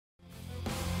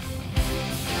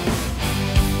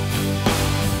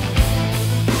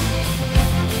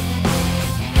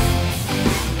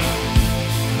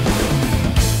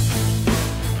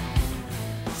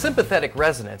Sympathetic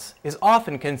resonance is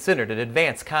often considered an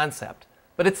advanced concept,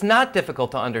 but it's not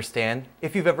difficult to understand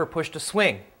if you've ever pushed a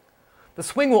swing. The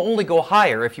swing will only go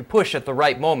higher if you push at the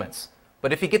right moments,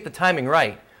 but if you get the timing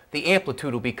right, the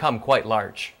amplitude will become quite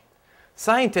large.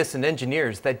 Scientists and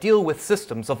engineers that deal with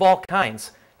systems of all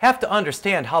kinds have to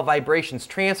understand how vibrations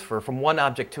transfer from one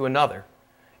object to another.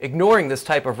 Ignoring this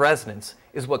type of resonance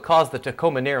is what caused the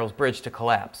Tacoma Narrows Bridge to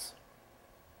collapse.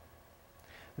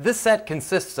 This set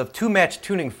consists of two matched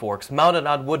tuning forks mounted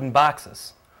on wooden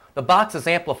boxes. The boxes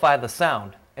amplify the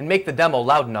sound and make the demo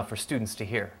loud enough for students to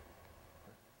hear.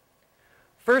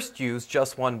 First, use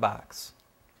just one box.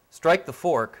 Strike the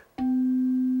fork,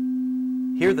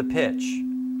 hear the pitch,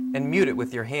 and mute it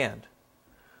with your hand.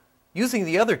 Using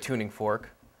the other tuning fork,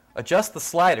 adjust the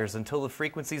sliders until the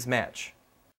frequencies match.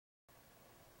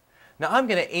 Now I'm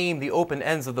going to aim the open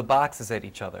ends of the boxes at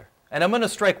each other, and I'm going to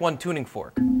strike one tuning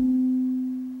fork.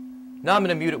 Now I'm going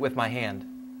to mute it with my hand.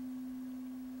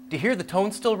 Do you hear the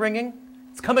tone still ringing?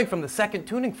 It's coming from the second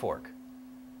tuning fork.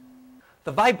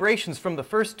 The vibrations from the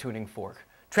first tuning fork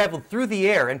traveled through the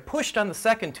air and pushed on the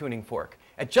second tuning fork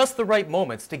at just the right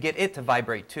moments to get it to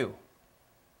vibrate too.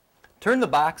 Turn the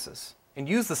boxes and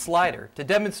use the slider to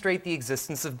demonstrate the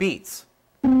existence of beats.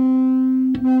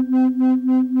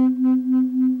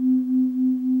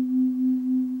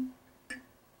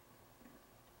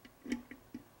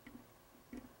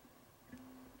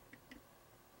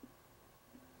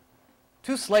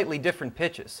 Two slightly different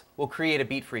pitches will create a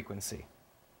beat frequency.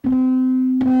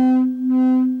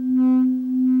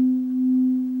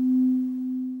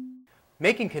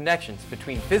 Making connections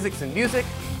between physics and music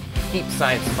keeps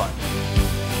science fun.